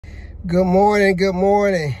Good morning, good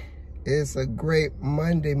morning. It's a great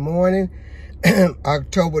Monday morning,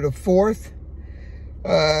 October the 4th.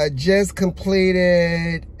 Just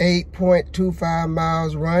completed 8.25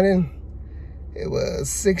 miles running. It was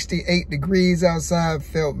 68 degrees outside,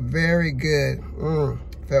 felt very good.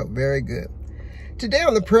 Felt very good. Today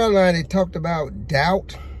on the prayer line, they talked about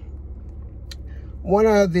doubt. One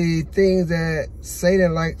of the things that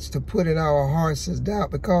Satan likes to put in our hearts is doubt,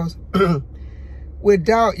 because with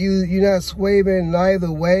doubt, you're not swerving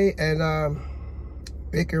neither way, and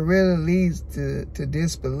it can really lead to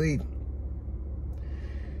disbelief.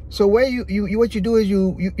 So what you do is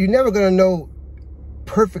you're never gonna know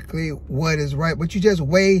perfectly what is right, but you just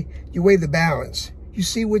weigh the balance. You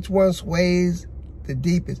see which one sways the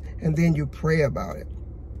deepest, and then you pray about it.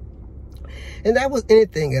 And that was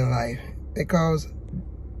anything in life, because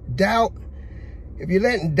doubt, if you're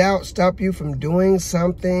letting doubt stop you from doing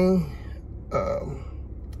something,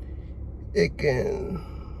 it can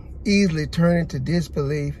easily turn into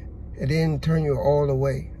disbelief and then turn you all the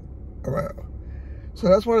way around. So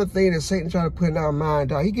that's one of the things that Satan trying to put in our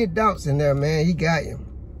mind. He get doubts in there, man. He got you.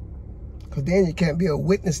 Because then you can't be a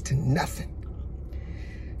witness to nothing.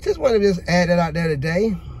 Just want to just add that out there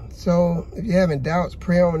today. So if you're having doubts,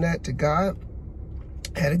 pray on that to God.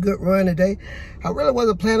 Had a good run today. I really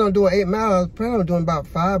wasn't planning on doing 8 miles. I was planning on doing about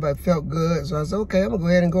 5, but it felt good. So I said, okay, I'm going to go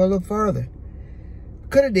ahead and go a little further.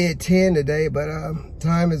 Could have did 10 today, but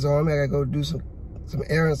time is on me. I got to go do some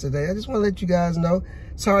errands today. I just want to let you guys know.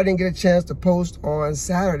 Sorry I didn't get a chance to post on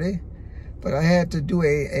Saturday, but I had to do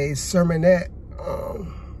a sermonette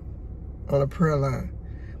on a prayer line.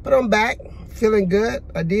 But I'm back, feeling good.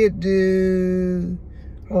 I did do,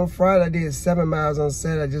 on Friday, I did 7 miles. On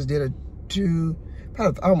Saturday, I just did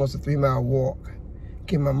probably almost a 3-mile walk.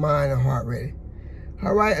 Get my mind and heart ready.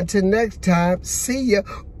 All right, until next time, see ya.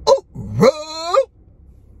 Ooh,